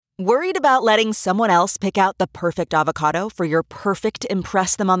Worried about letting someone else pick out the perfect avocado for your perfect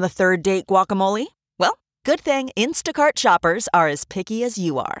impress them on the third date guacamole? Well, good thing Instacart shoppers are as picky as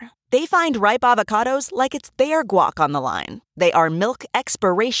you are. They find ripe avocados like it's their guac on the line. They are milk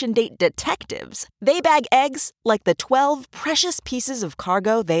expiration date detectives. They bag eggs like the 12 precious pieces of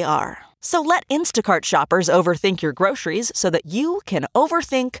cargo they are. So let Instacart shoppers overthink your groceries so that you can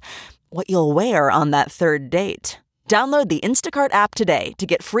overthink what you'll wear on that third date. Download the Instacart app today to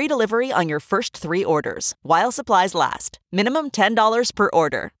get free delivery on your first 3 orders, while supplies last. Minimum $10 per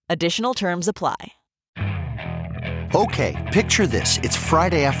order. Additional terms apply. Okay, picture this. It's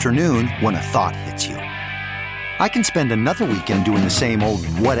Friday afternoon when a thought hits you. I can spend another weekend doing the same old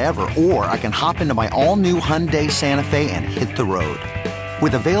whatever, or I can hop into my all-new Hyundai Santa Fe and hit the road.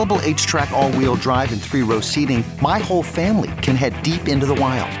 With available H-Track all-wheel drive and 3-row seating, my whole family can head deep into the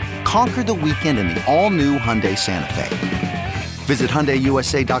wild. Conquer the weekend in the all-new Hyundai Santa Fe. Visit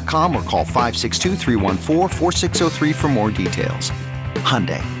HyundaiUSA.com or call 562-314-4603 for more details.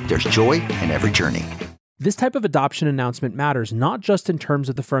 Hyundai, there's joy in every journey. This type of adoption announcement matters not just in terms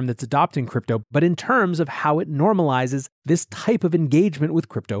of the firm that's adopting crypto, but in terms of how it normalizes this type of engagement with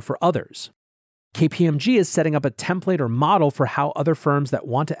crypto for others. KPMG is setting up a template or model for how other firms that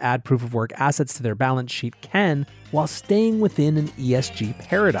want to add proof-of-work assets to their balance sheet can, while staying within an ESG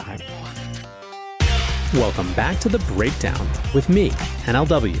paradigm. Welcome back to The Breakdown with me,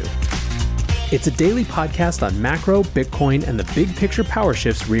 NLW. It's a daily podcast on macro, Bitcoin, and the big picture power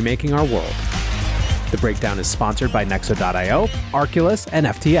shifts remaking our world. The Breakdown is sponsored by Nexo.io, Arculus, and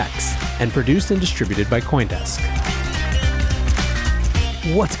FTX, and produced and distributed by CoinDesk.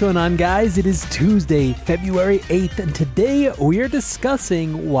 What's going on, guys? It is Tuesday, February 8th, and today we are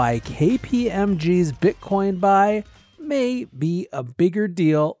discussing why KPMG's Bitcoin buy may be a bigger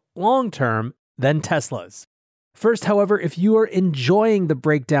deal long-term than Tesla's. First, however, if you are enjoying The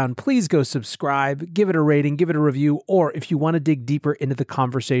Breakdown, please go subscribe, give it a rating, give it a review, or if you want to dig deeper into the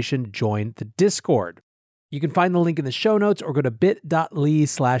conversation, join the Discord. You can find the link in the show notes or go to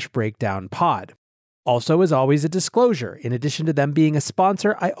bit.ly/breakdownpod. Also, as always, a disclosure. In addition to them being a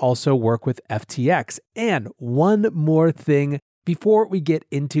sponsor, I also work with FTX. And one more thing before we get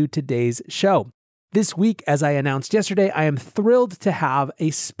into today's show. This week, as I announced yesterday, I am thrilled to have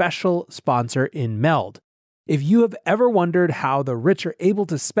a special sponsor in Meld. If you have ever wondered how the rich are able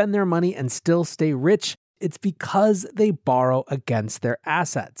to spend their money and still stay rich, it's because they borrow against their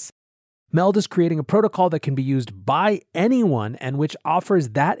assets. Meld is creating a protocol that can be used by anyone and which offers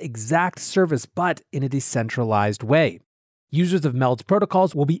that exact service, but in a decentralized way. Users of Meld's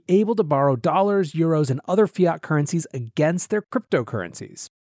protocols will be able to borrow dollars, euros, and other fiat currencies against their cryptocurrencies.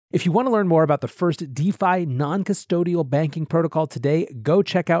 If you want to learn more about the first DeFi non-custodial banking protocol today, go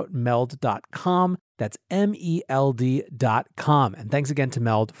check out meld.com. That's MELD.com. And thanks again to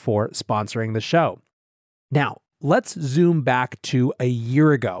Meld for sponsoring the show. Now, let's zoom back to a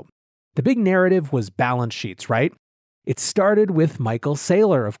year ago. The big narrative was balance sheets, right? It started with Michael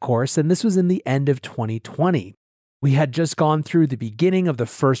Saylor, of course, and this was in the end of 2020. We had just gone through the beginning of the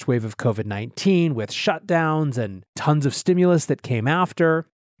first wave of COVID-19 with shutdowns and tons of stimulus that came after.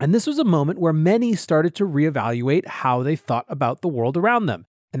 And this was a moment where many started to reevaluate how they thought about the world around them.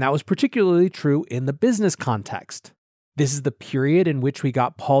 And that was particularly true in the business context. This is the period in which we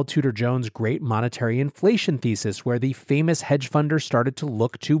got Paul Tudor Jones' great monetary inflation thesis, where the famous hedge funder started to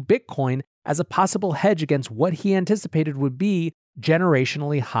look to Bitcoin as a possible hedge against what he anticipated would be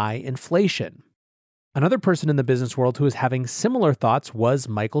generationally high inflation. Another person in the business world who was having similar thoughts was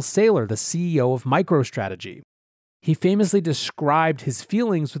Michael Saylor, the CEO of MicroStrategy. He famously described his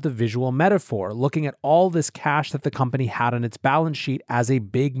feelings with a visual metaphor, looking at all this cash that the company had on its balance sheet as a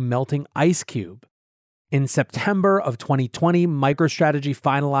big melting ice cube. In September of 2020, MicroStrategy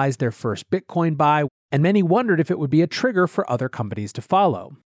finalized their first Bitcoin buy, and many wondered if it would be a trigger for other companies to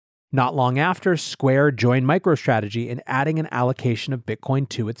follow. Not long after, Square joined MicroStrategy in adding an allocation of Bitcoin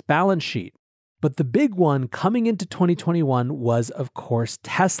to its balance sheet. But the big one coming into 2021 was, of course,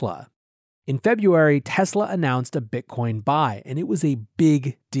 Tesla. In February, Tesla announced a Bitcoin buy, and it was a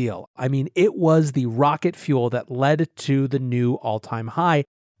big deal. I mean, it was the rocket fuel that led to the new all-time high,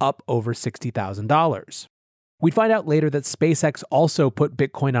 up over $60,000. We'd find out later that SpaceX also put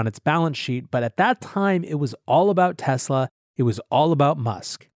Bitcoin on its balance sheet, but at that time, it was all about Tesla. It was all about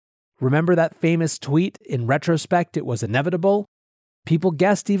Musk. Remember that famous tweet? In retrospect, it was inevitable. People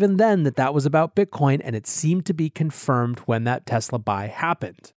guessed even then that that was about Bitcoin, and it seemed to be confirmed when that Tesla buy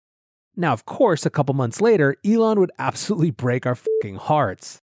happened. Now, of course, a couple months later, Elon would absolutely break our fucking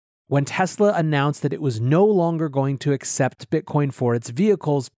hearts. When Tesla announced that it was no longer going to accept Bitcoin for its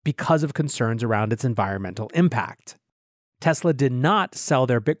vehicles because of concerns around its environmental impact. Tesla did not sell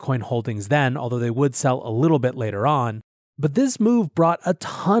their Bitcoin holdings then, although they would sell a little bit later on. But this move brought a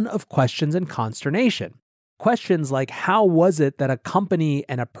ton of questions and consternation. Questions like, how was it that a company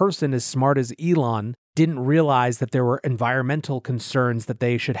and a person as smart as Elon didn't realize that there were environmental concerns that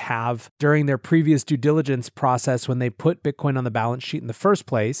they should have during their previous due diligence process when they put Bitcoin on the balance sheet in the first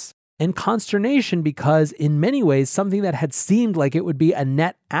place? And consternation because, in many ways, something that had seemed like it would be a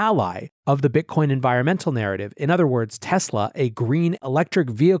net ally of the Bitcoin environmental narrative, in other words, Tesla, a green electric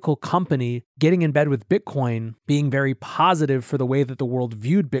vehicle company getting in bed with Bitcoin, being very positive for the way that the world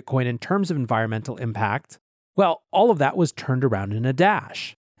viewed Bitcoin in terms of environmental impact, well, all of that was turned around in a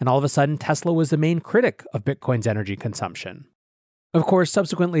dash. And all of a sudden, Tesla was the main critic of Bitcoin's energy consumption. Of course,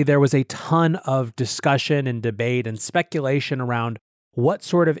 subsequently, there was a ton of discussion and debate and speculation around what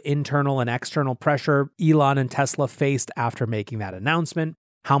sort of internal and external pressure Elon and Tesla faced after making that announcement,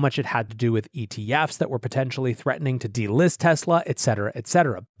 how much it had to do with ETFs that were potentially threatening to delist Tesla, etc.,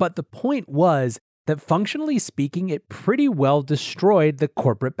 etc. But the point was that functionally speaking, it pretty well destroyed the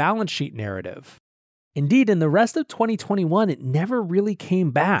corporate balance sheet narrative. Indeed, in the rest of 2021, it never really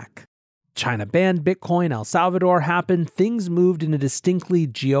came back. China banned Bitcoin, El Salvador happened, things moved in a distinctly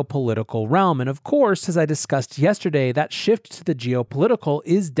geopolitical realm. And of course, as I discussed yesterday, that shift to the geopolitical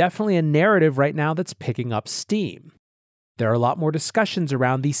is definitely a narrative right now that's picking up steam. There are a lot more discussions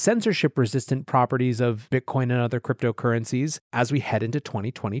around the censorship-resistant properties of Bitcoin and other cryptocurrencies as we head into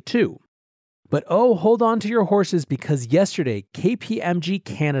 2022. But hold on to your horses because yesterday, KPMG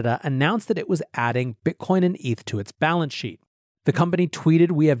Canada announced that it was adding Bitcoin and ETH to its balance sheet. The company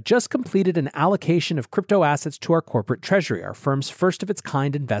tweeted, "We have just completed an allocation of crypto assets to our corporate treasury, our firm's first of its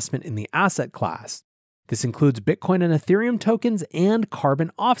kind investment in the asset class. This includes Bitcoin and Ethereum tokens and carbon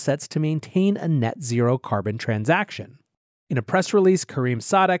offsets to maintain a net zero carbon transaction." In a press release, Karim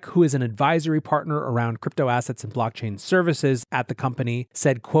Sadek, who is an advisory partner around crypto assets and blockchain services at the company,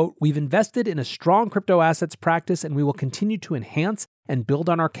 said, quote, "We've invested in a strong crypto assets practice and we will continue to enhance and build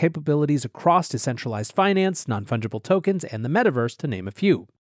on our capabilities across decentralized finance, non-fungible tokens, and the metaverse, to name a few."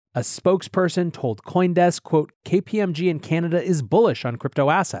 A spokesperson told CoinDesk, quote, "KPMG in Canada is bullish on crypto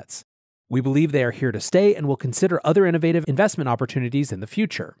assets. We believe they are here to stay and will consider other innovative investment opportunities in the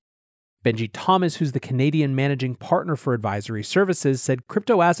future." Benji Thomas, who's the Canadian managing partner for advisory services, said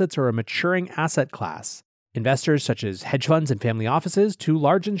crypto assets are a maturing asset class. Investors such as hedge funds and family offices to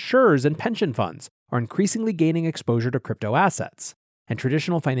large insurers and pension funds are increasingly gaining exposure to crypto assets. And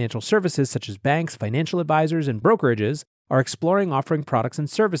traditional financial services such as banks, financial advisors, and brokerages are exploring offering products and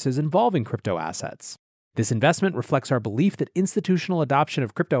services involving crypto assets. This investment reflects our belief that institutional adoption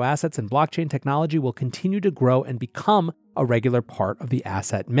of crypto assets and blockchain technology will continue to grow and become a regular part of the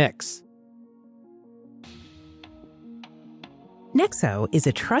asset mix. Nexo is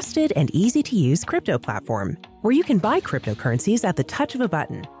a trusted and easy-to-use crypto platform where you can buy cryptocurrencies at the touch of a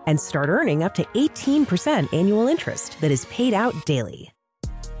button and start earning up to 18% annual interest that is paid out daily.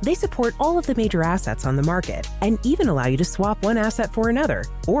 They support all of the major assets on the market and even allow you to swap one asset for another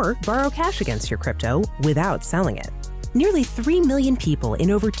or borrow cash against your crypto without selling it. Nearly 3 million people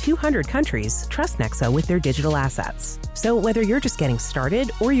in over 200 countries trust Nexo with their digital assets. So whether you're just getting started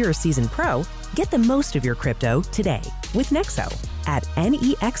or you're a seasoned pro, get the most of your crypto today with Nexo at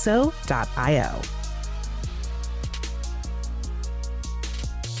nexo.io.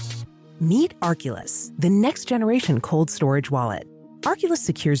 Meet Arculus, the next generation cold storage wallet. Arculus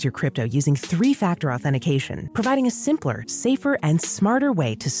secures your crypto using 3-factor authentication, providing a simpler, safer, and smarter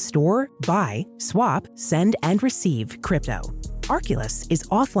way to store, buy, swap, send, and receive crypto. Arculus is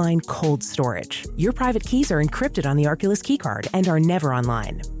offline cold storage. Your private keys are encrypted on the Arculus keycard and are never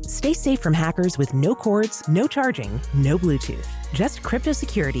online. Stay safe from hackers with no cords, no charging, no Bluetooth. Just crypto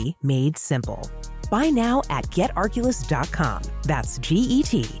security made simple. Buy now at getarculus.com. That's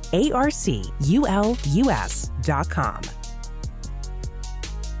GETARCULUS.com.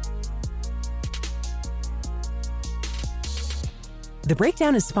 The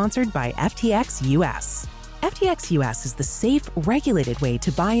Breakdown is sponsored by FTX US. FTX US is the safe, regulated way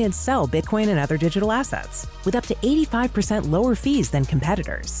to buy and sell Bitcoin and other digital assets, with up to 85% lower fees than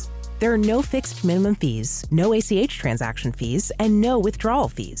competitors. There are no fixed minimum fees, no ACH transaction fees, and no withdrawal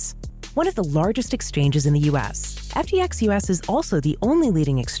fees. One of the largest exchanges in the US, FTX US is also the only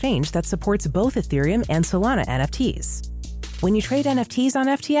leading exchange that supports both Ethereum and Solana NFTs. When you trade NFTs on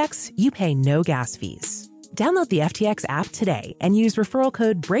FTX, you pay no gas fees. Download the FTX app today and use referral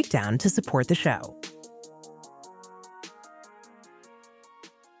code BREAKDOWN to support the show.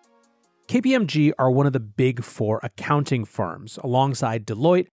 KPMG are one of the big four accounting firms, alongside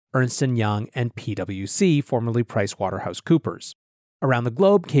Deloitte, Ernst & Young, and PwC, formerly PricewaterhouseCoopers. Around the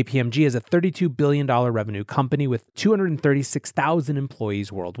globe, KPMG is a $32 billion revenue company with 236,000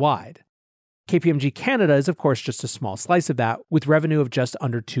 employees worldwide. KPMG Canada is, of course, just a small slice of that, with revenue of just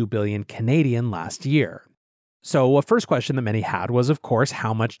under 2 billion Canadian last year. So a first question that many had was, of course,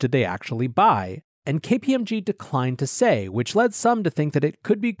 how much did they actually buy? And KPMG declined to say, which led some to think that it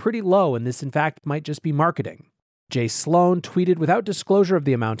could be pretty low and this, in fact, might just be marketing. Jay Sloan tweeted without disclosure of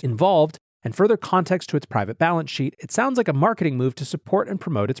the amount involved and further context to its private balance sheet, it sounds like a marketing move to support and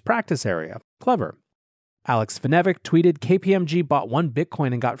promote its practice area. Clever. Alex Vanevic tweeted, KPMG bought 1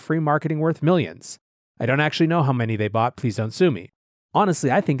 Bitcoin and got free marketing worth millions. I don't actually know how many they bought, please don't sue me.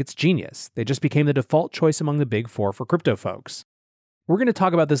 Honestly, I think it's genius. They just became the default choice among the big 4 for crypto folks. We're going to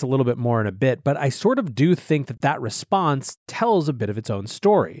talk about this a little bit more in a bit, but I sort of do think that response tells a bit of its own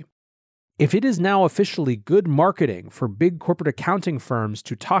story. If it is now officially good marketing for big corporate accounting firms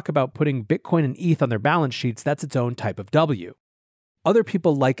to talk about putting Bitcoin and ETH on their balance sheets, that's its own type of W. Other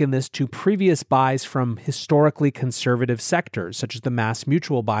people liken this to previous buys from historically conservative sectors, such as the Mass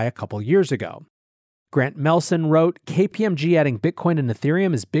Mutual buy a couple years ago. Grant Melson wrote, KPMG adding Bitcoin and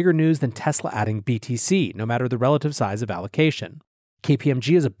Ethereum is bigger news than Tesla adding BTC, no matter the relative size of allocation.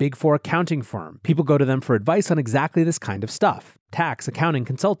 KPMG is a big 4 accounting firm. People go to them for advice on exactly this kind of stuff. Tax, accounting,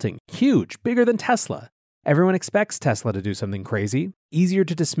 consulting. Huge, bigger than Tesla. Everyone expects Tesla to do something crazy. Easier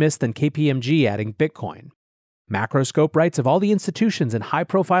to dismiss than KPMG adding Bitcoin. Macroscope writes, of all the institutions and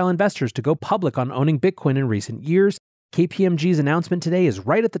high-profile investors to go public on owning Bitcoin in recent years, KPMG's announcement today is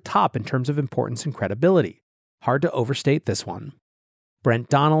right at the top in terms of importance and credibility. Hard to overstate this one. Brent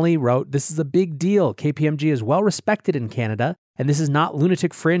Donnelly wrote, this is a big deal. KPMG is well respected in Canada, and this is not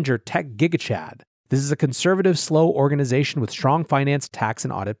lunatic fringe or tech gigachad. This is a conservative, slow organization with strong finance, tax,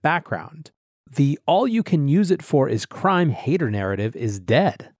 and audit background. The all you can use it for is crime hater narrative is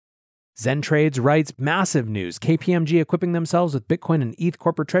dead. Zen Trades writes, massive news. KPMG equipping themselves with Bitcoin and ETH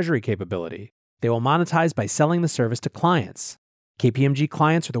corporate treasury capability. They will monetize by selling the service to clients. KPMG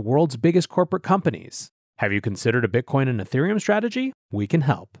clients are the world's biggest corporate companies. Have you considered a Bitcoin and Ethereum strategy? We can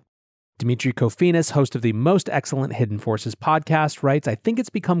help. Dimitri Kofinas, host of the Most Excellent Hidden Forces podcast, writes, I think it's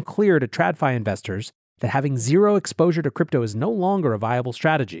become clear to TradFi investors that having zero exposure to crypto is no longer a viable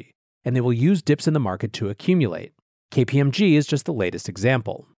strategy, and they will use dips in the market to accumulate. KPMG is just the latest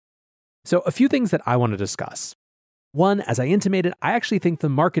example. So a few things that I want to discuss. One, as I intimated, I actually think the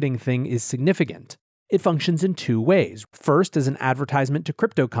marketing thing is significant. It functions in 2 ways. First, as an advertisement to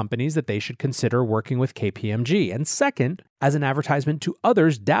crypto companies that they should consider working with KPMG. And second, as an advertisement to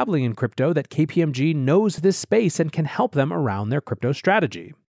others dabbling in crypto that KPMG knows this space and can help them around their crypto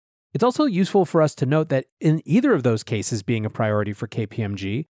strategy. It's also useful for us to note that in either of those cases being a priority for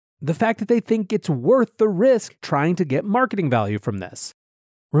KPMG, the fact that they think it's worth the risk trying to get marketing value from this.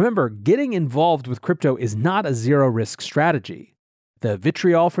 Remember, getting involved with crypto is not a zero-risk strategy. The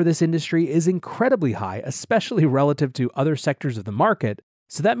vitriol for this industry is incredibly high, especially relative to other sectors of the market,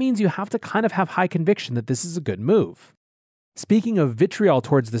 so that means you have to kind of have high conviction that this is a good move. Speaking of vitriol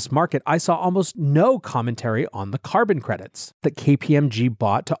towards this market, I saw almost no commentary on the carbon credits that KPMG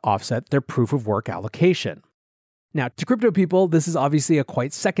bought to offset their proof-of-work allocation. Now, to crypto people, this is obviously a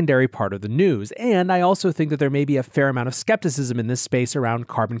quite secondary part of the news, and I also think that there may be a fair amount of skepticism in this space around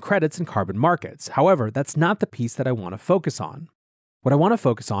carbon credits and carbon markets. However, that's not the piece that I want to focus on. What I want to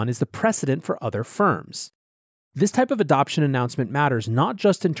focus on is the precedent for other firms. This type of adoption announcement matters not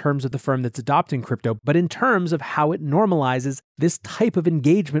just in terms of the firm that's adopting crypto, but in terms of how it normalizes this type of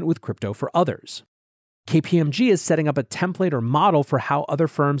engagement with crypto for others. KPMG is setting up a template or model for how other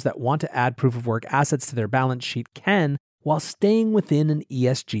firms that want to add proof-of-work assets to their balance sheet can, while staying within an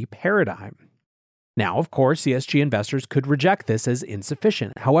ESG paradigm. Now, of course, ESG investors could reject this as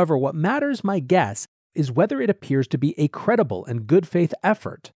insufficient. However, what matters, my guess, is whether it appears to be a credible and good faith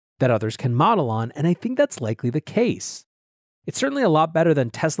effort that others can model on, and I think that's likely the case. It's certainly a lot better than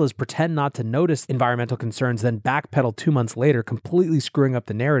Tesla's pretend not to notice environmental concerns, then backpedal 2 months later, completely screwing up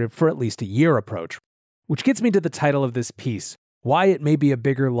the narrative for at least a year approach. Which gets me to the title of this piece, why it may be a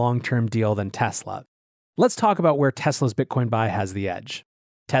bigger long-term deal than Tesla. Let's talk about where Tesla's Bitcoin buy has the edge.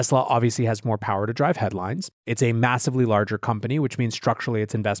 Tesla obviously has more power to drive headlines. It's a massively larger company, which means structurally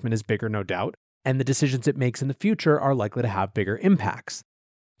its investment is bigger, no doubt, and the decisions it makes in the future are likely to have bigger impacts.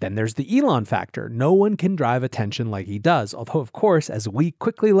 Then there's the Elon factor. No one can drive attention like he does, although of course, as we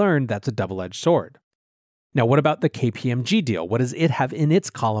quickly learned, that's a double-edged sword. Now, what about the KPMG deal? What does it have in its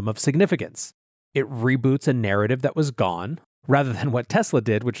column of significance? It reboots a narrative that was gone, rather than what Tesla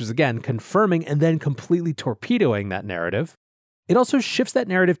did, which was again confirming and then completely torpedoing that narrative. It also shifts that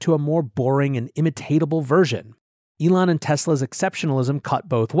narrative to a more boring and imitatable version. Elon and Tesla's exceptionalism cut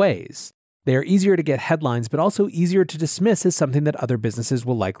both ways. They are easier to get headlines, but also easier to dismiss as something that other businesses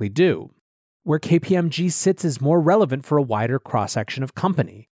will likely do. Where KPMG sits is more relevant for a wider cross-section of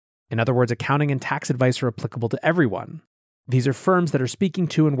company. In other words, accounting and tax advice are applicable to everyone. These are firms that are speaking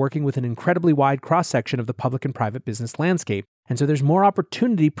to and working with an incredibly wide cross-section of the public and private business landscape, and so there's more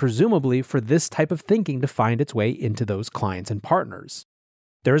opportunity, presumably, for this type of thinking to find its way into those clients and partners.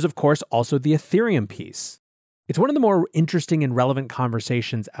 There is, of course, also the Ethereum piece. It's one of the more interesting and relevant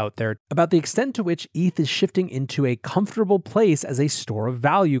conversations out there about the extent to which ETH is shifting into a comfortable place as a store of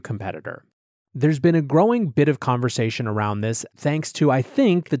value competitor. There's been a growing bit of conversation around this thanks to, I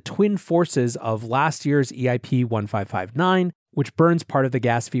think, the twin forces of last year's EIP 1559, which burns part of the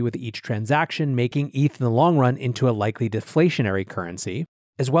gas fee with each transaction, making ETH in the long run into a likely deflationary currency,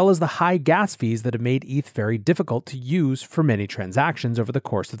 as well as the high gas fees that have made ETH very difficult to use for many transactions over the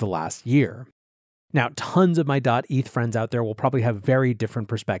course of the last year. Now, tons of my .eth friends out there will probably have very different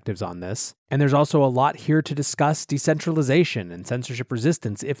perspectives on this, and there's also a lot here to discuss decentralization and censorship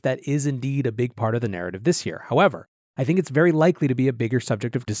resistance if that is indeed a big part of the narrative this year. However, I think it's very likely to be a bigger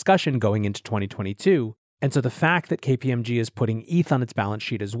subject of discussion going into 2022, and so the fact that KPMG is putting ETH on its balance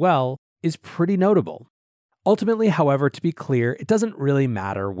sheet as well is pretty notable. Ultimately, however, to be clear, it doesn't really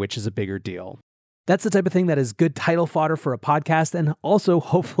matter which is a bigger deal. That's the type of thing that is good title fodder for a podcast and also,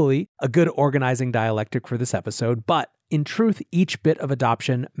 hopefully, a good organizing dialectic for this episode. But in truth, each bit of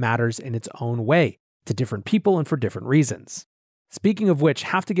adoption matters in its own way to different people and for different reasons. Speaking of which,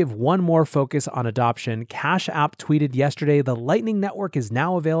 have to give one more focus on adoption. Cash App tweeted yesterday, the Lightning Network is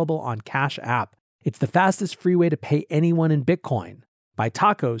now available on Cash App. It's the fastest free way to pay anyone in Bitcoin. Buy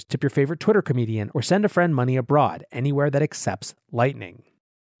tacos, tip your favorite Twitter comedian, or send a friend money abroad, anywhere that accepts Lightning.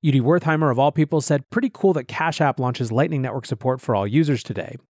 UD Wertheimer, of all people, said, pretty cool that Cash App launches Lightning Network support for all users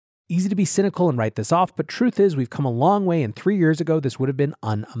today. Easy to be cynical and write this off, but truth is we've come a long way, and 3 years ago this would have been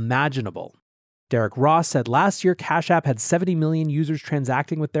unimaginable. Derek Ross said last year Cash App had 70 million users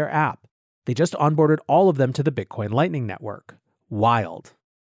transacting with their app. They just onboarded all of them to the Bitcoin Lightning Network. Wild.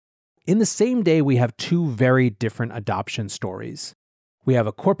 In the same day, we have two very different adoption stories. We have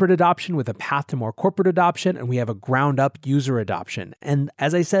a corporate adoption with a path to more corporate adoption, and we have a ground-up user adoption. And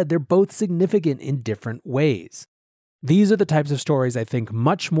as I said, they're both significant in different ways. These are the types of stories, I think,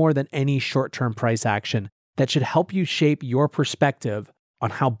 much more than any short-term price action, that should help you shape your perspective on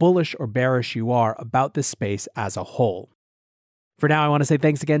how bullish or bearish you are about this space as a whole. For now, I want to say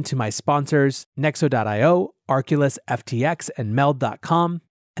thanks again to my sponsors, Nexo.io, Arculus, FTX, and Meld.com.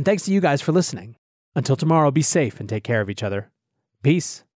 And thanks to you guys for listening. Until tomorrow, be safe and take care of each other. Peace.